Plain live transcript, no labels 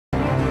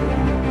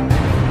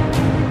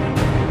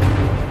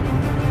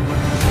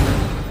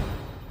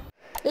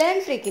Learn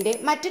ഫ്രീക്കിന്റെ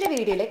മറ്റൊരു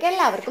വീഡിയോയിലേക്ക്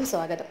എല്ലാവർക്കും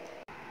സ്വാഗതം.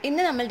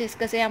 ഇന്ന് നമ്മൾ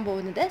ഡിസ്കസ് ചെയ്യാൻ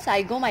പോകുന്നത്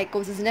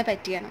സൈഗോമൈക്കോസിസിനെ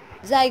പറ്റിയാണ്.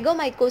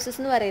 സൈഗോമൈക്കോസിസ്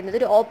എന്ന് പറയുന്നത്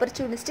ഒരു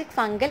ഓപ്പർച്യൂണിസ്റ്റിക്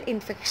ഫംഗൽ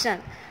ഇൻഫെക്ഷൻ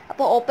ആണ്.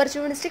 അപ്പോൾ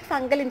ഓപ്പർച്യൂണിസ്റ്റിക്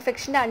ഫംഗൽ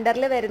ഇൻഫെക്ഷൻ്റെ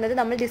അണ്ടറിൽ വരുന്നത്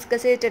നമ്മൾ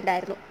ഡിസ്കസ്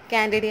ചെയ്തിട്ടുണ്ടായിരുന്നു.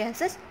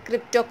 കാൻഡിഡിയാസിസ്,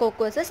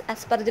 ക്രിപ്റ്റോകോക്കോസിസ്,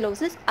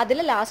 അസ്പെർജിലോസിസ്,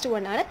 അതിൽ ലാസ്റ്റ്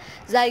വണ്ണാണ്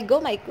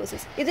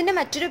സൈഗോമൈക്കോസിസ്. ഇതിൻ്റെ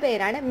മറ്റൊരു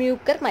പേരാണ്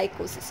മ്യൂക്കർ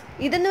മൈക്കോസിസ്.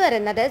 ഇതെന്ന്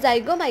പറയുന്നത്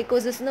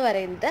സൈഗോമൈക്കോസിസ് എന്ന്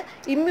പറയുന്നത്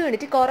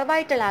ഇമ്മ്യൂണിറ്റി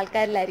കുറവായിട്ടുള്ള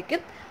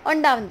ആൾക്കാരിലായിരിക്കും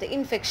ഉണ്ടാവുന്നത്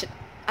ഇൻഫെക്ഷൻ.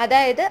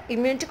 അതായത്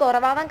ഇമ്മ്യൂണിറ്റി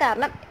കുറവാവാൻ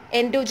കാരണം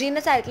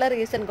എൻഡോജീനസ് ആയിട്ടുള്ള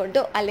റീസൺ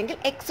കൊണ്ടോ അല്ലെങ്കിൽ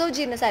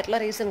എക്സോജീനസ് ആയിട്ടുള്ള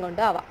റീസൺ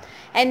കൊണ്ടോ ആവാം.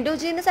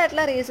 എൻഡോജീനസ്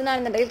ആയിട്ടുള്ള റീസൺ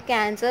ആണെന്നുണ്ടെങ്കിൽ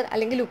ക്യാൻസർ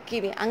അല്ലെങ്കിൽ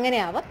ലുക്കീമിയ അങ്ങനെ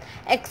ആവാം.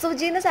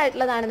 എക്സോജീനസ്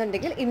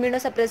ആയിട്ടുള്ളതാണെന്നുണ്ടെങ്കിൽ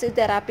ഇമ്മ്യൂണോസപ്രസീവ്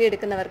തെറാപ്പി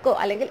എടുക്കുന്നവർക്കോ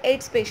അല്ലെങ്കിൽ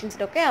എയ്ഡ്സ്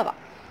പേഷ്യൻസിനൊക്കെ ആവാം.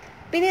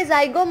 പിന്നെ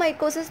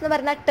സൈഗോമൈക്കോസിസ് എന്ന്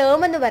പറഞ്ഞ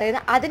ടേം എന്ന്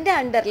പറയുന്ന അതിൻ്റെ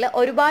അണ്ടറിൽ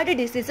ഒരുപാട്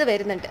ഡിസീസ്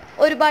വരുന്നുണ്ട്.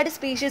 ഒരുപാട്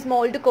സ്പീഷീസ്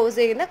മോൾഡ് കോസ്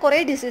ചെയ്യുന്ന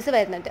കുറേ ഡിസീസ്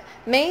വരുന്നുണ്ട്.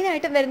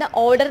 മെയിനായിട്ടും വരുന്ന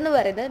ഓർഡർ എന്ന്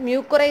പറയുന്നത്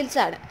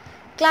മ്യൂക്കോറൈൽസ് ആണ്.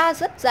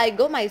 ക്ലാസ്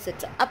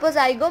സൈഗോമൈസെറ്റ്സ്. അപ്പോൾ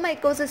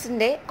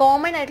സൈഗോമൈക്കോസിസിന്റെ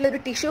കോമൺ ആയിട്ടുള്ള ഒരു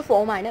ടിഷ്യൂ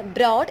ഫോമാണ്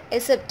ബ്രോഡ്,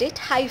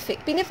 എസെപ്റ്റേറ്റ്, ഹൈഫെ.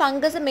 പിന്നെ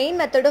fungus main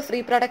method of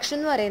reproduction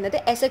എന്ന് പറയുന്നത്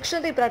എസെക്ഷൽ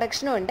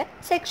റീപ്രൊഡക്ഷനും ഉണ്ട്,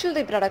 സെക്ഷൽ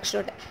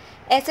റീപ്രൊഡക്ഷനും ഉണ്ട്.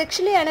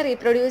 എസെക്ഷലി ആണ്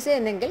റീപ്രൊഡ്യൂസ്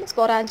ചെയ്യുന്നതെങ്കിൽ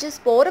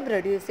സ്പോറാഞ്ചിയോസ്പോർ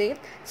പ്രൊഡ്യൂസ് ചെയ്യും.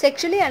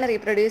 സെക്ഷലി ആണ്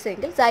റീപ്രൊഡ്യൂസ്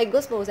ചെയ്യുമെങ്കിൽ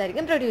സൈഗോസ്പോർസ്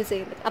ആയിരിക്കും പ്രൊഡ്യൂസ്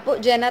ചെയ്യുന്നത്. അപ്പോൾ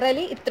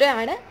ജനറലി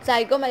ഇത്രയാണ്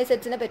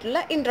സൈഗോമൈസെറ്റ്സിനെ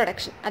പറ്റിയുള്ള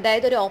ഇൻട്രൊഡക്ഷൻ.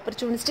 അതായത് ഒരു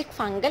ഓപ്പർച്യൂണിസ്റ്റിക്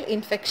ഫംഗൽ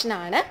ഇൻഫെക്ഷൻ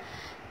ആണ്.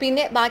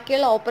 പിന്നെ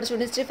ബാക്കിയുള്ള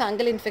ഓപ്പർച്യൂണിസ്റ്റിക്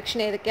ഫംഗൽ ഇൻഫെക്ഷൻ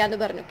ഏതൊക്കെയാണെന്ന്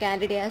പറഞ്ഞു.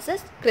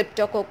 കാൻഡിഡിയാസിസ്,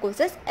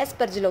 ക്രിപ്റ്റോകോക്കോസിസ്,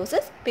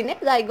 എസ്പെർജിലോസിസ്, പിന്നെ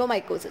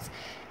സൈഗോമൈക്കോസിസ്.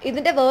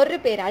 ഇതിൻ്റെ വേറൊരു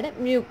പേരാണ്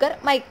മ്യൂക്കർ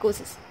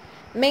മൈക്കോസിസ്.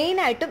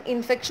 മെയിനായിട്ടും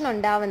ഇൻഫെക്ഷൻ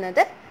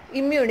ഉണ്ടാവുന്നത്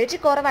ഇമ്മ്യൂണിറ്റി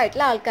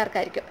കുറവായിട്ടുള്ള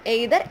ആൾക്കാർക്കായിരിക്കും.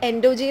 എയ്തർ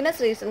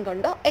എൻഡോജീനസ് റീസൺ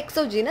കൊണ്ടോ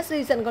എക്സോജീനസ്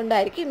റീസൺ കൊണ്ടോ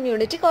ആയിരിക്കും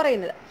ഇമ്മ്യൂണിറ്റി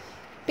കുറയുന്നത്.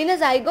 പിന്നെ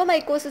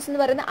സൈഗോമൈക്കോസിസ് എന്ന്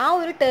പറയുന്ന ആ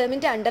ഒരു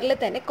ടേമിൻ്റെ അണ്ടറിൽ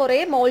തന്നെ കുറേ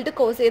മോൾഡ്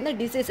കോസ് ചെയ്യുന്ന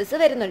ഡിസീസസ്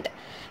വരുന്നുണ്ട്.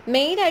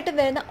 മെയിനായിട്ടും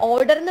വരുന്ന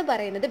ഓർഡർ എന്ന്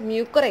പറയുന്നത്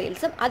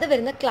മ്യൂക്കോറൈൽസും അത്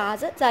വരുന്ന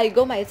ക്ലാസ്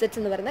സൈഗോമൈസെറ്റ്സ്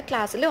എന്ന് പറയുന്ന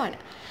ക്ലാസ്സിലുമാണ്.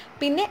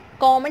 പിന്നെ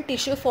കോമൺ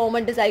ടിഷ്യൂ ഫോം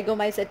ഉണ്ട്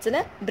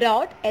സൈഗോമൈസെറ്റ്സിന്,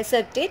 ബ്രോഡ്,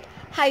 എസെപ്റ്റേറ്റ്,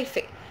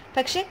 ഹൈഫെ.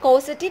 പക്ഷേ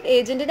കോസറ്റീവ്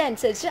ഏജൻറ്റിന്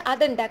അനുസരിച്ച്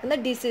അതുണ്ടാക്കുന്ന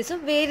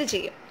ഡിസീസും വേരി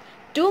ചെയ്യും.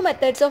 2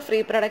 മെത്തേഡ്സ് ഓഫ്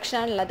റീപ്രൊഡക്ഷൻ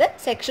ആണുള്ളത്,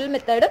 സെക്ഷൽ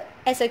മെത്തേഡും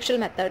എസെക്ഷൽ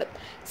മെത്തേഡും.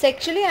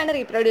 സെക്ഷലി ആണ്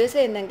റീപ്രൊഡ്യൂസ്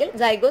ചെയ്യുന്നതെങ്കിൽ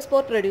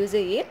സൈഗോസ്പോർ പ്രൊഡ്യൂസ്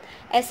ചെയ്യും.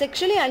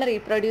 എസെക്ഷലി ആണ്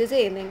റീപ്രൊഡ്യൂസ്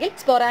ചെയ്യുന്നതെങ്കിൽ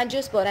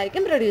സ്പോറാഞ്ചിയോസ്പോർ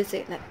ആയിരിക്കും പ്രൊഡ്യൂസ്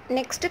ചെയ്യുന്നത്.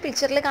 നെക്സ്റ്റ്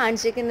പിക്ചറിൽ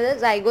കാണിച്ചിരിക്കുന്നത്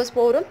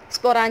സൈഗോസ്പോറും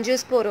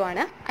സ്പോറാഞ്ചിയോസ്പോറും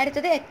ആണ്.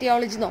 അടുത്തത്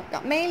എറ്റിയോളജി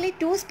നോക്കാം. മെയിൻലി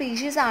 2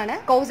 സ്പീഷീസ് ആണ്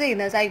കോസ്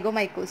ചെയ്യുന്നത്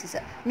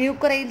സൈഗോമൈക്കോസിസ്,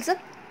 മ്യൂക്കോറൈൽസും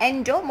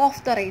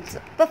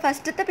എൻഡോമോഫ്തോറൈൽസും. ഇപ്പോൾ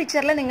ഫസ്റ്റത്തെ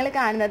പിക്ചറിൽ നിങ്ങൾ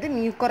കാണുന്നത്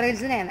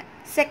മ്യൂക്കോറൈൽസിനെയാണ്.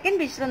 സെക്കൻഡ്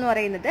പിക്ചർ എന്ന്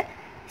പറയുന്നത്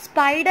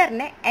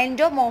സ്പൈഡറിനെ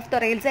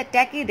എൻഡോമോഫ്തോറൈൽസ്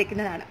അറ്റാക്ക്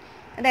ചെയ്തിരിക്കുന്നതാണ്.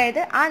 അതായത്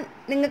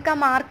നിങ്ങൾക്ക്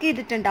മാർക്ക്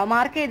ചെയ്തിട്ടുണ്ടാവും,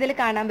 മാർക്ക് ചെയ്തതിൽ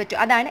കാണാൻ പറ്റും,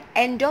 അതാണ്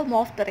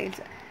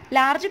എൻഡോമോഫ്തോറൈൽസ്.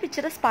 ലാർജ്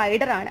പിക്ചർ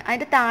സ്പൈഡർ ആണ്,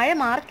 അതിൻ്റെ താഴെ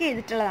മാർക്ക്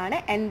ചെയ്തിട്ടുള്ളതാണ്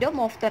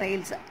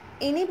എൻഡോമോഫ്തോറൈൽസ്.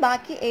 ഇനി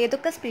ബാക്കി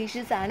ഏതൊക്കെ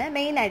സ്പീഷീസ് ആണ്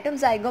മെയിനായിട്ടും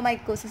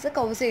സൈഗോമൈക്കോസിസ്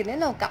കോസ്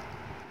ചെയ്യുന്നത് നോക്കാം.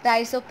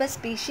 റൈസോപ്പസ്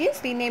സ്പീഷീസ്,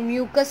 പിന്നെ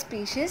mucus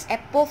species,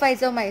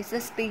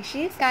 എപ്പോഫൈസോമൈസസ്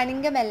species,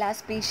 കണിംഗമെല്ല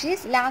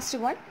species, last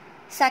one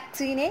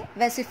സക്സീനെ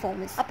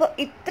വെസിഫോമിസ്. അപ്പോൾ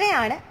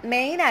ഇത്രയാണ്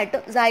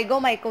മെയിനായിട്ടും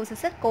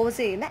സൈഗോമൈക്കോസിസ് കോസ്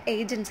ചെയ്യുന്ന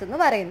ഏജൻസ് എന്ന്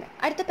പറയുന്നത്.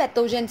 അടുത്ത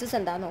പെത്തോജൻസിസ്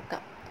എന്താണെന്ന്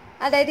നോക്കാം.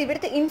 അതായത്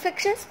ഇവിടുത്തെ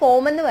ഇൻഫെക്ഷൻസ്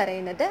ഫോം എന്ന്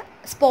പറയുന്നത്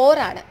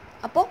സ്പോറാണ്.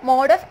 അപ്പോൾ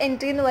മോഡ് ഓഫ്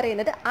എൻട്രി എന്ന്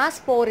പറയുന്നത് ആ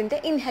സ്പോറിൻ്റെ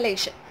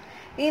ഇൻഹലേഷൻ.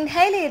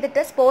 ഇൻഹൈൽ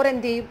ചെയ്തിട്ട് സ്പോർ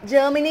എന്ത് ചെയ്യും?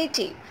 ജെർമിനേറ്റ്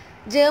ചെയ്യും.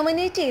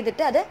 ജെർമിനേറ്റ്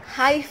ചെയ്തിട്ട് അത്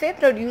ഹൈഫെ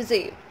പ്രൊഡ്യൂസ്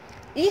ചെയ്യും.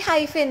 ഈ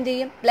ഹൈഫെ എന്ത്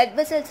ചെയ്യും? ബ്ലഡ്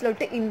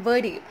വെസൽസിലോട്ട്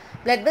ഇൻവേർഡ് ചെയ്യും.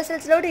 ബ്ലഡ്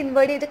വെസൽസിലോട്ട്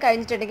ഇൻവേർഡ് ചെയ്ത്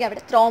കഴിഞ്ഞിട്ടുണ്ടെങ്കിൽ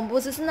അവിടെ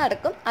ത്രോംബോസിസ്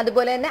നടക്കും.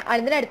 അതുപോലെ തന്നെ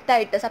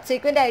അതിനടുത്തായിട്ട്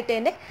സബ്സീക്വൻ്റ് ആയിട്ട്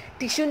തന്നെ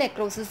ടിഷ്യൂ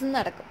നെക്രോസിസും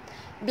നടക്കും.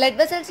 ബ്ലഡ്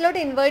വെസൽസിലോട്ട്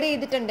ഇൻവേർഡ്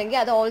ചെയ്തിട്ടുണ്ടെങ്കിൽ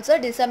അത് ഓൾസോ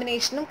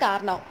ഡിസെമിനേഷനും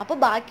കാരണമാവും. അപ്പോൾ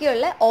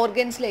ബാക്കിയുള്ള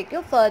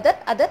ഓർഗൻസിലേക്കും ഫർദർ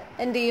അത്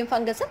എന്ത് ചെയ്യും?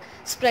 ഫംഗസ്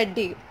സ്പ്രെഡ്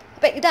ചെയ്യും.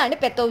 അപ്പോൾ ഇതാണ്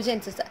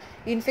പെത്തോജൻസിസ്.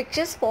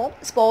 Infectious form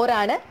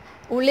സ്പോറാണ്.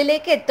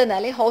 ഉള്ളിലേക്ക് എത്തുന്നത്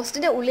അല്ലെങ്കിൽ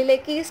ഹോസ്റ്റിൻ്റെ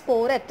ഉള്ളിലേക്ക് ഈ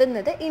സ്പോർ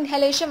എത്തുന്നത്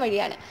ഇൻഹലേഷൻ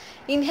വഴിയാണ്.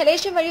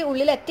 ഇൻഹലേഷൻ വഴി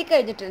ഉള്ളിൽ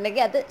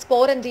എത്തിക്കഴിഞ്ഞിട്ടുണ്ടെങ്കിൽ അത്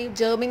സ്പോർ എന്ത് ചെയ്യും?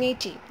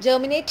 ജെർമിനേറ്റ് ചെയ്യും.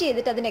 ജെർമിനേറ്റ്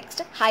ചെയ്തിട്ട് അത്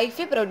നെക്സ്റ്റ്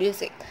ഹൈഫെ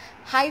പ്രൊഡ്യൂസ് ചെയ്യും.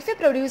 ഹൈഫെ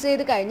പ്രൊഡ്യൂസ്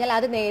ചെയ്ത് കഴിഞ്ഞാൽ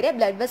അത് നേരെ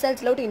ബ്ലഡ്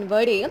വെസൽസിലോട്ട്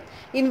ഇൻവേർഡ് ചെയ്യും.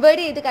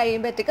 ഇൻവേർഡ് ചെയ്ത്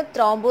കഴിയുമ്പോഴത്തേക്കും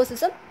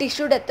ത്രോംബോസിസും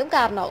ടിഷ്യൂ ഡെത്തും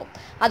കാരണമാകും.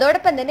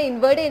 അതോടൊപ്പം തന്നെ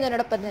ഇൻവേർഡ്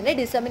ചെയ്യുന്നതിനോടൊപ്പം തന്നെ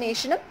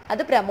ഡിസെമിനേഷനും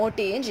അത് പ്രൊമോട്ട്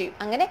ചെയ്യുകയും ചെയ്യും.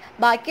 അങ്ങനെ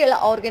ബാക്കിയുള്ള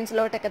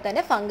ഓർഗൻസിലോട്ടൊക്കെ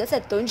തന്നെ ഫംഗസ്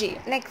എത്തുകയും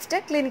ചെയ്യും. നെക്സ്റ്റ്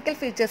ക്ലിനിക്കൽ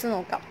ഫീച്ചേഴ്സ്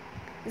നോക്കാം.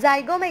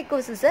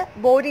 സൈഗോമൈക്കോസിസ്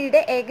ബോഡിയുടെ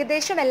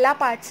ഏകദേശം എല്ലാ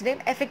പാർട്സിനെയും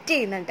എഫക്റ്റ്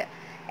ചെയ്യുന്നുണ്ട്.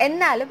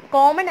 എന്നാലും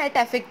കോമൺ ആയിട്ട്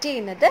എഫക്റ്റ്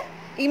ചെയ്യുന്നത്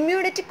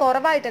ഇമ്മ്യൂണിറ്റി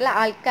കുറവായിട്ടുള്ള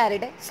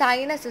ആൾക്കാരുടെ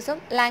സൈനസസും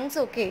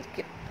ലങ്സും ഒക്കെ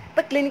ആയിരിക്കും.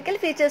 ഇപ്പോൾ ക്ലിനിക്കൽ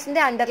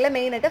ഫീച്ചേഴ്സിൻ്റെ അണ്ടറിൽ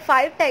മെയിനായിട്ട്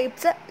 5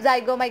 ടൈപ്സ്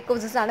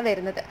സൈഗോമൈക്കോസിസ് ആണ്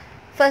വരുന്നത്.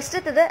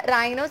 ഫസ്റ്റത്തത്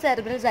റൈനോ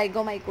സെറിബ്രൽ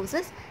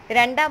സൈഗോമൈക്കോസിസ്,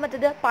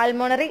 രണ്ടാമത്തത്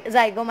പൾമോണറി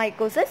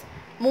സൈഗോമൈക്കോസിസ്,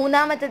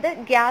 മൂന്നാമത്തത്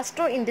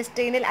ഗ്യാസ്ട്രോ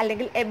ഇൻറ്റസ്റ്റൈനൽ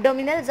അല്ലെങ്കിൽ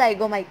എബ്ഡോമിനൽ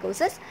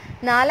സൈഗോമൈക്കോസിസ്,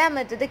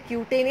 നാലാമത്തത്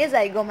ക്യൂട്ടേനിയസ്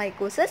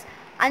സൈഗോമൈക്കോസിസ്,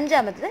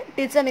 അഞ്ചാമത്തത്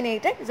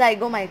ഡിസെമിനേറ്റഡ്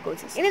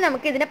സൈഗോമൈക്കോസിസ്. ഇനി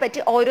നമുക്ക് ഇതിനെപ്പറ്റി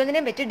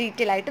ഓരോന്നിനെയും പറ്റി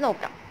ഡീറ്റെയിൽ ആയിട്ട്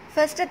നോക്കാം.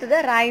 ഫസ്റ്റത്തത്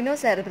റൈനോ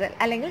സെറിബ്രൽ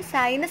അല്ലെങ്കിൽ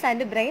സൈനസ്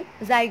ആൻഡ് ബ്രെയിൻ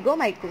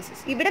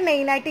സൈഗോമൈക്കോസിസ്. ഇവിടെ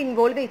മെയിനായിട്ട്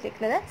ഇൻവോൾവ്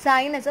ചെയ്തിരിക്കുന്നത്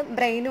സൈനസും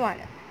ബ്രെയിനും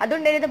ആണ്.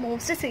 അതുകൊണ്ട് തന്നെ ഇത്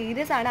മോസ്റ്റ്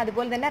സീരിയസ് ആണ്.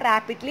 അതുപോലെ തന്നെ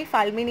റാപ്പിഡ്ലി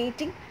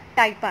ഫൾമിനേറ്റിംഗ്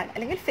ടൈപ്പാണ്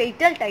അല്ലെങ്കിൽ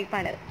ഫേറ്റൽ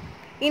ടൈപ്പാണ്.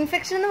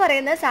 ഇൻഫെക്ഷൻ എന്ന്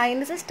പറയുന്നത്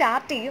സൈനസ്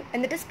സ്റ്റാർട്ട് ചെയ്യും,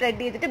 എന്നിട്ട് സ്പ്രെഡ്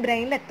ചെയ്തിട്ട്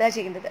ബ്രെയിനിൽ എത്തുക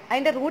ചെയ്യുന്നത്.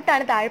 അതിൻ്റെ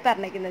റൂട്ടാണ് താഴെ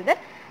പറഞ്ഞിരിക്കുന്നത്.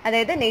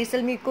 അതായത്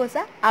നേസൽ മ്യൂക്കോസ,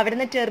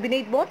 അവിടുന്ന്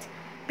ടെർബിനേറ്റ് ബോൺസ്,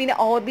 പിന്നെ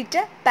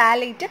ഓർബിറ്റ്,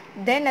 പാലേറ്റ്,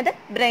 ദെൻ അത്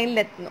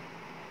ബ്രെയിനിലെത്തുന്നു.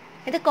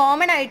 ഇത്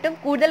കോമൺ ആയിട്ടും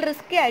കൂടുതൽ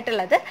റിസ്കി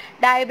ആയിട്ടുള്ളത്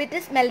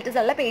ഡയബറ്റിസ് മെൽറ്റസ്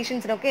ഉള്ള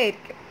പേഷ്യൻസിനൊക്കെ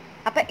ആയിരിക്കും.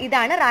 അപ്പം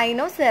ഇതാണ്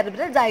റൈനോ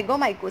സെറിബ്രൽ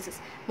സൈഗോമൈക്കോസിസ്.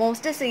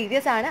 മോസ്റ്റ്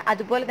സീരിയസ് ആണ്,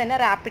 അതുപോലെ തന്നെ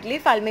റാപ്പിഡ്ലി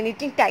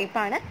ഫൾമിനേറ്റിംഗ് ടൈപ്പ്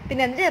ആണ്.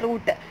 പിന്നെ അതിൻ്റെ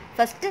റൂട്ട്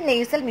ഫസ്റ്റ്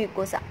നേസൽ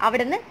മ്യൂക്കോസ,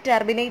 അവിടെ നിന്ന്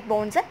ടെർമിനേറ്റ്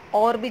ബോൺസ്,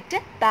 ഓർബിറ്റ്,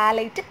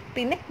 പാലേറ്റ്,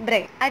 പിന്നെ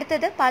ബ്രെയിൻ.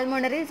 അടുത്തത്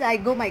പൾമോണറി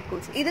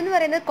സൈഗോമൈക്കോസിസ്. ഇതെന്ന്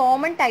പറയുന്നത്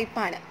കോമൺ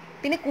ടൈപ്പാണ്.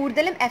 പിന്നെ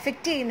കൂടുതലും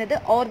എഫക്റ്റ് ചെയ്യുന്നത്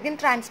ഓർഗൻ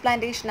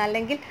ട്രാൻസ്പ്ലാന്റേഷൻ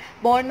അല്ലെങ്കിൽ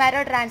ബോൺ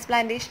മാരോ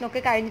ട്രാൻസ്പ്ലാന്റേഷൻ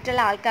ഒക്കെ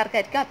കഴിഞ്ഞിട്ടുള്ള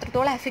ആൾക്കാർക്കായിരിക്കും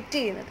അത്രത്തോളം എഫക്റ്റ്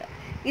ചെയ്യുന്നത്.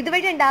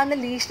 ഇതുവഴി ഉണ്ടാകുന്ന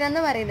ലീഷൻ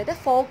എന്ന് പറയുന്നത്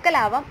ഫോക്കൽ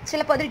ആവാം,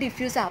 ചിലപ്പോൾ അത്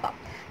ഡിഫ്യൂസ് ആവാം.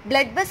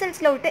 ബ്ലഡ്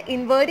വെസൽസിലോട്ട്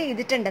ഇൻവേർഡ്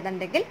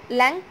ചെയ്തിട്ടുണ്ടെന്നുണ്ടെങ്കിൽ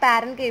ലങ്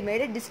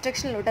പാരൻകൈമയുടെ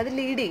ഡിസ്ട്രക്ഷനിലോട്ട് അത്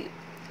ലീഡ് ചെയ്യും.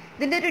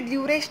 ഇതിൻ്റെ ഒരു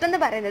ഡ്യൂറേഷൻ എന്ന്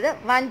പറയുന്നത്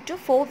 1 to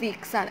 4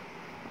 weeks ആണ്.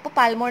 അപ്പോൾ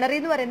പൾമോണറി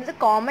എന്ന് പറയുന്നത്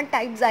കോമൺ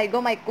ടൈപ്പ്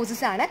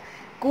സൈഗോമൈക്കോസിസ് ആണ്.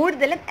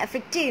 കൂടുതലും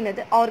എഫക്റ്റ്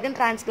ചെയ്യുന്നത് ഓർഗൻ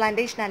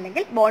ട്രാൻസ്പ്ലാന്റേഷൻ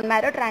അല്ലെങ്കിൽ ബോൺ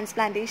മാരോ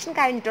ട്രാൻസ്പ്ലാന്റേഷൻ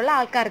കഴിഞ്ഞിട്ടുള്ള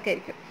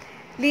ആൾക്കാർക്കായിരിക്കും.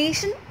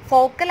 ലീഷൻ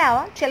ഫോക്കൽ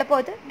ആവാം, ചിലപ്പോൾ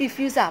അത്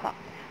ഡിഫ്യൂസ് ആവാം.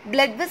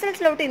 ബ്ലഡ്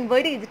വെസൽസിലോട്ട്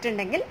ഇൻവേർഡ്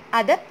ചെയ്തിട്ടുണ്ടെങ്കിൽ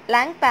അത്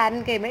ലങ്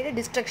പാരൻകൈമയുടെ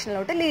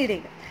ഡിസ്ട്രക്ഷനിലോട്ട് ലീഡ്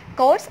ചെയ്യും.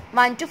 കോഴ്സ്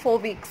 1 to 4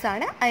 weeks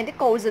ആണ് അതിൻ്റെ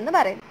കോഴ്സ് എന്ന്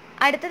പറയുന്നത്.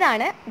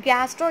 അടുത്തതാണ്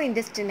ഗ്യാസ്ട്രോ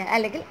ഇൻറ്റെസ്റ്റിനൽ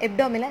അല്ലെങ്കിൽ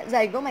എബ്ഡോമിനൽ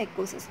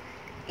സൈഗോമൈക്കോസിസ്.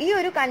 ഈ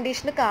ഒരു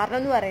കണ്ടീഷന് കാരണം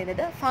എന്ന്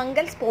പറയുന്നത്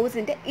ഫംഗൽ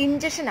സ്പോർസിൻ്റെ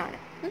ഇഞ്ചക്ഷൻ ആണ്.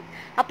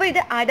 അപ്പോൾ ഇത്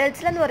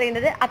അഡൾട്ട്സിലെന്ന്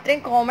പറയുന്നത്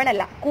അത്രയും കോമൺ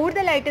അല്ല.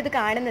 കൂടുതലായിട്ട് ഇത്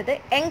കാണുന്നത്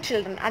യങ്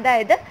ചിൽഡ്രൻ,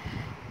 അതായത്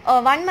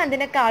 1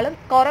 monthനേക്കാളും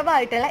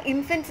കുറവായിട്ടുള്ള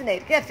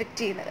ഇൻഫൻസിനായിരിക്കും എഫക്റ്റ്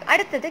ചെയ്യുന്നത്.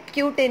 അടുത്തത്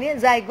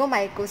ക്യൂട്ടേനിയസ്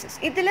സൈഗോമൈക്കോസിസ്.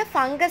 ഇതിൽ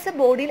ഫംഗസ്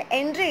ബോഡിയിൽ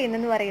എൻട്രി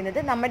ചെയ്യുന്നതെന്ന് പറയുന്നത്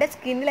നമ്മുടെ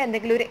സ്കിന്നിൽ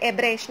എന്തെങ്കിലും ഒരു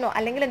എബ്രേഷനോ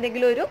അല്ലെങ്കിൽ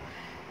എന്തെങ്കിലും ഒരു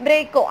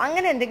ബ്രേക്കോ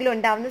അങ്ങനെ എന്തെങ്കിലും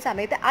ഉണ്ടാവുന്ന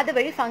സമയത്ത്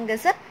അതുവഴി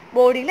ഫംഗസ്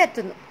ബോഡിയിൽ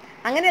എത്തുന്നു.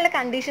 അങ്ങനെയുള്ള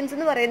കണ്ടീഷൻസ്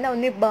എന്ന് പറയുന്ന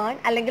ഒന്ന് ബേൺ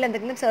അല്ലെങ്കിൽ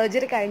എന്തെങ്കിലും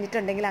സർജറി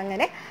കഴിഞ്ഞിട്ടുണ്ടെങ്കിൽ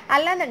അങ്ങനെ,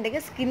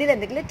 അല്ലാന്നുണ്ടെങ്കിൽ സ്കിന്നിൽ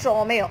എന്തെങ്കിലും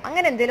ട്രോമയോ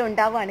അങ്ങനെ എന്തെങ്കിലും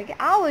ഉണ്ടാവുകയാണെങ്കിൽ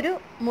ആ ഒരു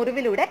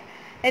മുറിവിലൂടെ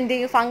എന്ത്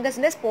ചെയ്യും,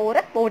 ഫംഗസിന്റെ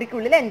സ്പോറ്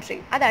ബോഡിക്കുള്ളിൽ എൻട്രി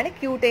ചെയ്യും. അതാണ്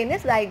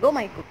ക്യൂട്ടേനിയസ്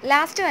സൈഗോമൈക്കോസിസ്.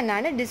 Last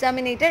വണ്ണാണ്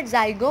disseminated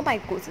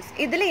സൈഗോമൈക്കോസിസ്.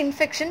 ഇതിൽ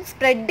ഇൻഫെക്ഷൻ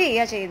സ്പ്രെഡ്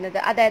ചെയ്യുക ചെയ്യുന്നത്,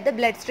 അതായത്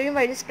ബ്ലഡ് സ്ട്രീം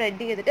വഴി സ്പ്രെഡ്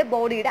ചെയ്തിട്ട്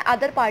ബോഡിയുടെ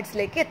അതർ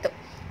പാർട്സിലേക്ക് എത്തും.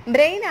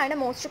 ബ്രെയിൻ ആണ്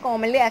മോസ്റ്റ്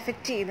കോമൺലി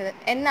എഫക്റ്റ് ചെയ്യുന്നത്,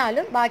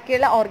 എന്നാലും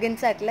ബാക്കിയുള്ള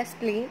ഓർഗൻസ് ആയിട്ടുള്ള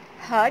സ്പ്ലീൻ,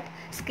 ഹാർട്ട്,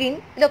 സ്കിൻ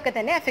ഇതൊക്കെ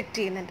തന്നെ എഫക്റ്റ്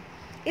ചെയ്യുന്നുണ്ട്.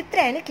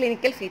 ഇത്രയാണ്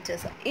ക്ലിനിക്കൽ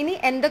ഫീച്ചേഴ്സ്. ഇനി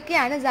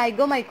എന്തൊക്കെയാണ്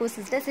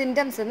സൈഗോമൈക്കോസിസിന്റെ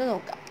സിംറ്റംസ് എന്ന്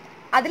നോക്കാം.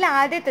 അതിൽ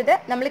ആദ്യത്തേത്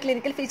നമ്മൾ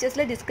ക്ലിനിക്കൽ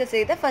ഫീച്ചേഴ്സിൽ ഡിസ്കസ്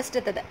ചെയ്ത്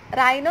ഫസ്റ്റത്തത്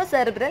റൈനോ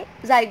സെറിബ്രൽ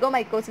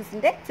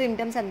സൈഗോമൈക്കോസിസിന്റെ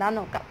സിംറ്റംസ്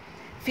എന്താണെന്ന് നോക്കാം.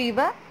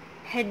 ഫീവർ,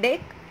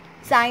 ഹെഡേക്ക്,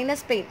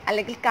 സൈനസ് പെയിൻ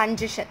അല്ലെങ്കിൽ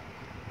congestion,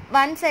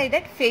 one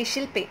sided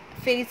facial pain,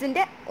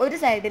 ഫേസിന്റെ ഒരു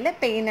സൈഡിൽ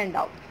പെയിൻ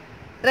ഉണ്ടാവും.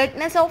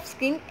 Redness of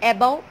skin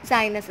above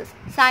sinuses,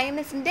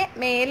 സൈനസിന്റെ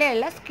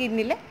മേലെയുള്ള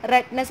സ്കിന്നിൽ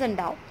റെഡ്നെസ്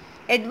ഉണ്ടാവും.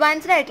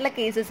 അഡ്വാൻസ്ഡ് ആയിട്ടുള്ള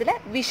കേസസിൽ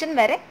വിഷൻ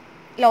വരെ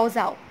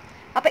ലോസ് ആവും.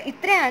 അപ്പം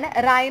ഇത്രയാണ്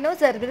റൈനോ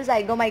സെറിബ്രൽ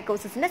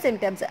സൈഗോമൈക്കോസിസിന്റെ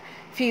സിംറ്റംസ്.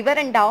 ഫീവർ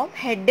ഉണ്ടാവും,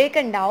 ഹെഡേക്ക്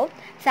ഉണ്ടാവും,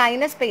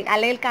 സൈനസ് പെയിൻ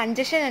അല്ലെങ്കിൽ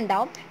കൺജഷൻ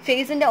ഉണ്ടാവും,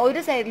 ഫേസിന്റെ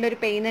ഒരു സൈഡിലൊരു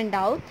പെയിൻ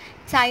ഉണ്ടാവും,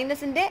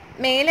 സൈനസിന്റെ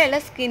മേലെയുള്ള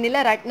സ്കിന്നിൽ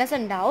റെഡ്നെസ്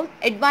ഉണ്ടാവും.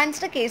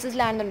 അഡ്വാൻസ്ഡ്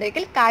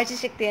കേസസിലാണെന്നുണ്ടെങ്കിൽ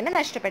കാഴ്ചശക്തി തന്നെ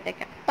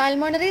നഷ്ടപ്പെട്ടേക്കാം.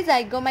 പൾമോണറി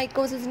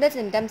സൈഗോമൈക്കോസിസിന്റെ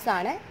സിംറ്റംസ്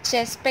ആണ്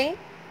chest pain,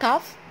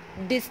 cough,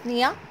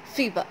 dyspnoea,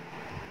 fever.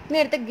 ഇനി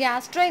അടുത്ത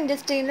ഗ്യാസ്ട്രോ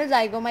ഇൻറ്റെസ്റ്റൈനൽ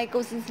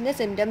സൈഗോമൈക്കോസിസിന്റെ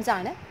സിംറ്റംസ്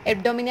ആണ്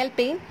എബ്ഡോമിനൽ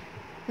പെയിൻ,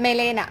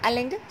 മെലേന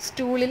അല്ലെങ്കിൽ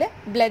സ്റ്റൂളിൽ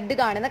ബ്ലഡ്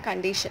കാണുന്ന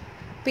കണ്ടീഷൻ,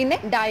 പിന്നെ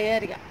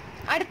ഡയേറിയ.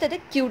 അടുത്തത്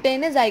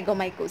ക്യൂട്ടേനിയസ്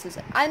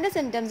സൈഗോമൈക്കോസിസ്. അതിൻ്റെ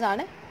സിംറ്റംസ്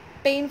ആണ്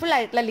പെയിൻഫുൾ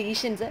ആയിട്ടുള്ള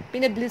ലീഷൻസ്,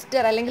 പിന്നെ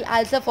ബ്ലിസ്റ്റർ അല്ലെങ്കിൽ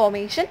അൾസർ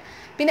ഫോർമേഷൻ,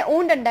 പിന്നെ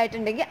ഊണ്ട്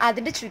ഉണ്ടായിട്ടുണ്ടെങ്കിൽ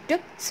അതിൻ്റെ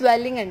ചുറ്റും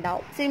സ്വെല്ലിംഗ്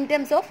ഉണ്ടാവും.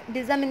 Symptoms of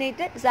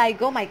disseminated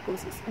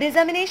സൈഗോമൈക്കോസിസ്.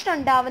 ഡിസമിനേഷൻ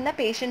ഉണ്ടാവുന്ന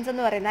പേഷ്യൻസ്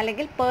എന്ന് പറയുന്നത്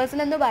അല്ലെങ്കിൽ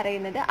പേഴ്സൺ എന്ന്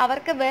പറയുന്നത്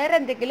അവർക്ക് വേറെ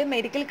എന്തെങ്കിലും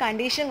മെഡിക്കൽ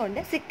കണ്ടീഷൻ കൊണ്ട്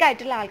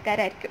സിക്കായിട്ടുള്ള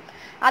ആൾക്കാരായിരിക്കും.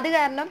 അത്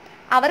കാരണം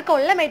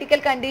അവർക്കുള്ള മെഡിക്കൽ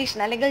കണ്ടീഷൻ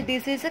അല്ലെങ്കിൽ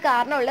ഡിസീസ്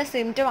കാരണമുള്ള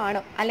സിംറ്റം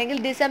ആണോ അല്ലെങ്കിൽ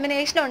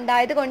ഡിസമിനേഷൻ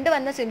ഉണ്ടായത് കൊണ്ട്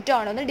വന്ന സിംറ്റം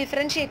ആണോ എന്ന്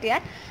ഡിഫറൻഷിയേറ്റ്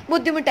ചെയ്യാൻ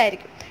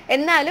ബുദ്ധിമുട്ടായിരിക്കും.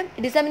 എന്നാലും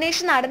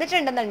ഡിസമിനേഷൻ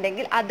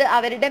നടന്നിട്ടുണ്ടെന്നുണ്ടെങ്കിൽ അത്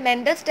അവരുടെ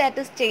മെന്റൽ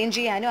സ്റ്റാറ്റസ് ചേഞ്ച്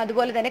ചെയ്യാനും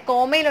അതുപോലെ തന്നെ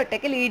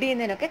കോമയിലോട്ടേക്ക് ലീഡ്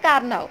ചെയ്യുന്നതിനൊക്കെ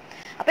കാരണമാവും.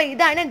 അപ്പം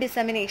ഇതാണ്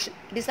ഡിസമിനേഷൻ.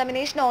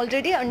 ഡിസമിനേഷൻ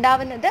ഓൾറെഡി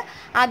ഉണ്ടാവുന്നത്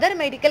അതർ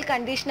മെഡിക്കൽ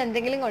കണ്ടീഷൻ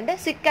എന്തെങ്കിലും കൊണ്ട്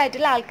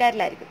സിക്കായിട്ടുള്ള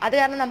ആൾക്കാരിലായിരിക്കും. അത്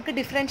കാരണം നമുക്ക്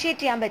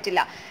ഡിഫറൻഷിയേറ്റ് ചെയ്യാൻ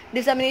പറ്റില്ല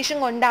ഡിസമിനേഷൻ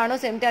കൊണ്ടാണോ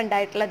സിംറ്റം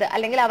ഉണ്ടായിട്ടുള്ളത്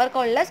അല്ലെങ്കിൽ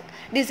അവർക്കുള്ള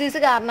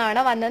ഡിസീസ്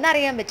കാരണമാണോ വന്നതെന്ന്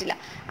അറിയാൻ പറ്റില്ല.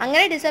 അങ്ങനെ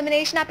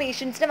ഡിസമിനേഷൻ ആ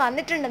പേഷ്യൻസിന്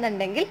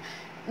വന്നിട്ടുണ്ടെന്നുണ്ടെങ്കിൽ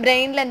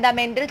ബ്രെയിനിൽ എന്താ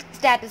മെന്റൽ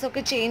സ്റ്റാറ്റസ്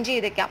ഒക്കെ ചേഞ്ച്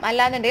ചെയ്തേക്കാം,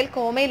 അല്ലാന്നുണ്ടെങ്കിൽ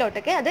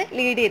കോമയിലോട്ടൊക്കെ അത്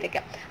ലീഡ്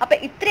ചെയ്തേക്കാം. അപ്പം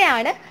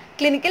ഇത്രയാണ്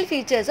ക്ലിനിക്കൽ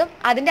ഫീച്ചേഴ്സും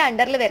അതിൻ്റെ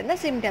അണ്ടറിൽ വരുന്ന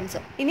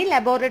സിംറ്റംസും. ഇനി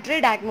ലബോറട്ടറി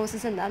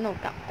ഡയഗ്നോസിസ് എന്താണെന്ന്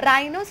നോക്കാം.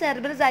 റൈനോ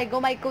സെറിബ്രൽ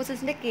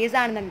സൈഗോമൈക്കോസിസിന്റെ കേസ്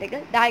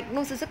ആണെന്നുണ്ടെങ്കിൽ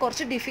ഡയഗ്നോസിസ്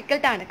കുറച്ച്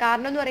ഡിഫിക്കൽട്ടാണ്.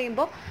 കാരണം എന്ന്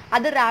പറയുമ്പോൾ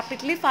അത്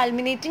റാപ്പിഡ്ലി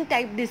ഫൾമിനേറ്റിംഗ്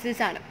ടൈപ്പ്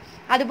ഡിസീസ് ആണ്.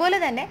 അതുപോലെ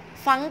തന്നെ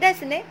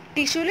ഫംഗസിനെ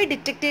ടിഷ്യൂലി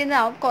ഡിറ്റക്ട്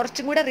ചെയ്യുന്നതാവും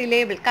കുറച്ചും കൂടെ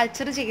റിലയബിൾ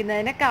കൾച്ചർ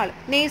ചെയ്യുന്നതിനേക്കാളും.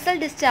 നേസൽ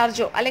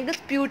ഡിസ്ചാർജോ അല്ലെങ്കിൽ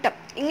സ്പ്യൂട്ടം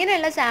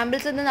ഇങ്ങനെയുള്ള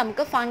സാമ്പിൾസ് നിന്ന്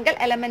നമുക്ക് ഫംഗൽ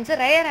എലമെന്റ്സ്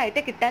റെയർ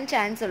ആയിട്ട് കിട്ടാൻ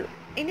ചാൻസ് ഉള്ളൂ.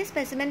 ഇനി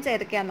സ്പെസിമെൻസ്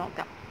ഏതൊക്കെയാണെന്ന്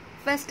നോക്കാം.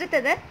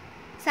 ഫസ്റ്റത്തത്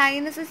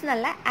സൈനസസ്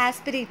എന്നുള്ള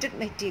ആസ്പിറേറ്റഡ്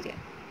മെറ്റീരിയൽ.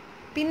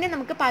 പിന്നെ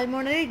നമുക്ക്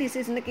പൾമോണറി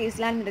ഡിസീസിൻ്റെ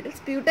കേസിലാണെന്നുണ്ടെങ്കിൽ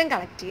സ്പ്യൂട്ടം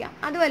കളക്ട് ചെയ്യാം,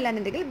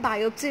 അതുമല്ലാന്നുണ്ടെങ്കിൽ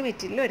ബയോപ്സി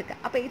മെറ്റീരിയലും എടുക്കാം.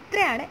 അപ്പോൾ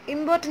ഇത്രയാണ്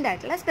ഇമ്പോർട്ടൻ്റ്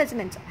ആയിട്ടുള്ള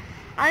സ്പെസിമെൻസ്.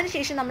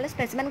 അതിനുശേഷം നമ്മൾ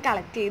സ്പെസിമെൻ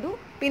കളക്ട് ചെയ്തു,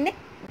 പിന്നെ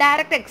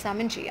ഡയറക്റ്റ്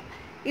എക്സാമിൻ ചെയ്യാം.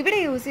 ഇവിടെ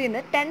യൂസ്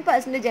ചെയ്യുന്നത്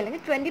 10%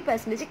 അല്ലെങ്കിൽ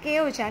 20%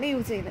 KOH ആണ്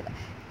യൂസ് ചെയ്യുന്നത്.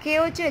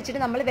 KOH വെച്ചിട്ട്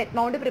നമ്മൾ വെറ്റ്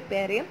മൗണ്ട്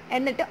പ്രിപ്പയർ ചെയ്യും.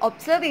 എന്നിട്ട്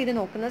ഒബ്സർവ് ചെയ്ത്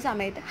നോക്കുന്ന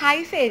സമയത്ത്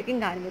ഹൈഫ ആയിരിക്കും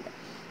കാണുന്നത്.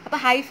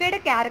 അപ്പോൾ ഹൈഫയുടെ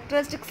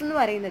ക്യാരക്ടറിസ്റ്റിക്സ് എന്ന്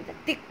പറയുന്നത്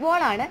തിക്ക്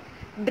വോൾ ആണ്,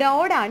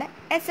 ബ്രോഡ് ആണ്,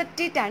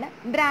 എസെപ്റ്റേറ്റ് ആണ്,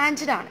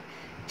 ബ്രാഞ്ചഡ് ആണ്.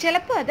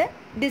 ചിലപ്പോൾ അത്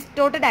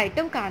ഡിസ്റ്റോർട്ടഡ്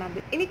ആയിട്ടും കാണാൻ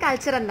പറ്റും. ഇനി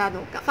കൾച്ചർ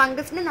എന്താണെന്ന് നോക്കാം.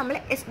 ഫംഗസിന് നമ്മൾ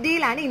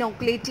SD-യിലാണ്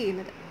ഇനോക്കുലേറ്റ്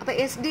ചെയ്യുന്നത്. അപ്പോൾ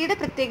SD-യുടെ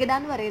പ്രത്യേകത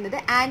എന്ന് പറയുന്നത്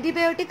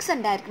ആൻറ്റിബയോട്ടിക്സ്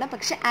ഉണ്ടായിരിക്കണം,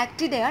 പക്ഷെ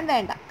ആക്റ്റിഡയോൺ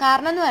വേണ്ട.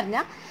 കാരണം എന്ന്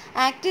പറഞ്ഞാൽ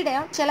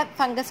ആക്റ്റിഡയോൺ ചില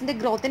ഫംഗസിൻ്റെ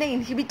ഗ്രോത്തിനെ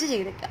ഇൻഹിബിറ്റ്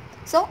ചെയ്തേക്കാം.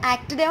 സോ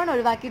ആക്റ്റിഡയോൺ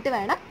ഒഴിവാക്കിയിട്ട്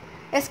വേണം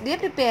SD-യെ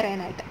പ്രിപ്പയർ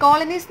ചെയ്യാനായിട്ട്.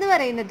 കോളനീസ് എന്ന്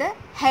പറയുന്നത്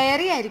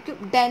ഹെയറി ആയിരിക്കും,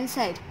 ഡെൻസ്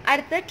ആയിരിക്കും.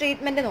 അടുത്ത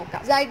ട്രീറ്റ്മെൻറ്റ്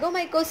നോക്കാം.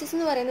 സൈഗോമൈക്കോസിസ്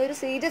എന്ന് പറയുന്നത് ഒരു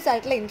സീരിയസ്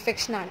ആയിട്ടുള്ള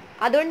ഇൻഫെക്ഷൻ ആണ്.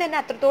 അതുകൊണ്ട് തന്നെ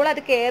അത്രത്തോളം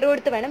അത് കെയർ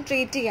കൊടുത്ത് വേണം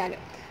ട്രീറ്റ്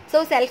ചെയ്യാനും. സോ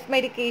സെൽഫ്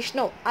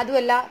മെഡിക്കേഷനോ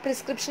അതുമല്ല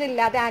പ്രിസ്ക്രിപ്ഷൻ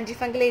ഇല്ലാതെ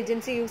ആൻറ്റിഫംഗൽ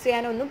ഏജൻസി യൂസ്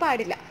ചെയ്യാനോ ഒന്നും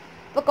പാടില്ല.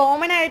 അപ്പോൾ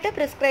കോമൺ ആയിട്ട്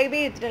പ്രിസ്ക്രൈബ്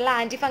ചെയ്തിട്ടുള്ള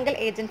ആൻറ്റിഫംഗൽ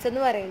ഏജൻസ്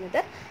എന്ന് പറയുന്നത്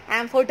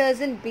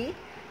ആംഫോട്ടേഴ്സിൻ B,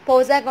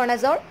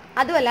 പോസാഗോണസോൾ,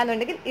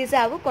 അതുമല്ലാന്നുണ്ടെങ്കിൽ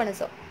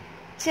ഇസാവുകോണസോൾ.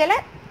 ചില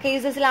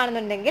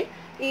കേസസിലാണെന്നുണ്ടെങ്കിൽ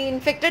ഈ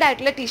ഇൻഫെക്റ്റഡ്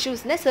ആയിട്ടുള്ള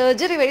ടിഷ്യൂസിനെ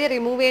സർജറി വഴി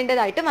റിമൂവ്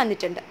ചെയ്യേണ്ടതായിട്ട്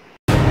വന്നിട്ടുണ്ട്.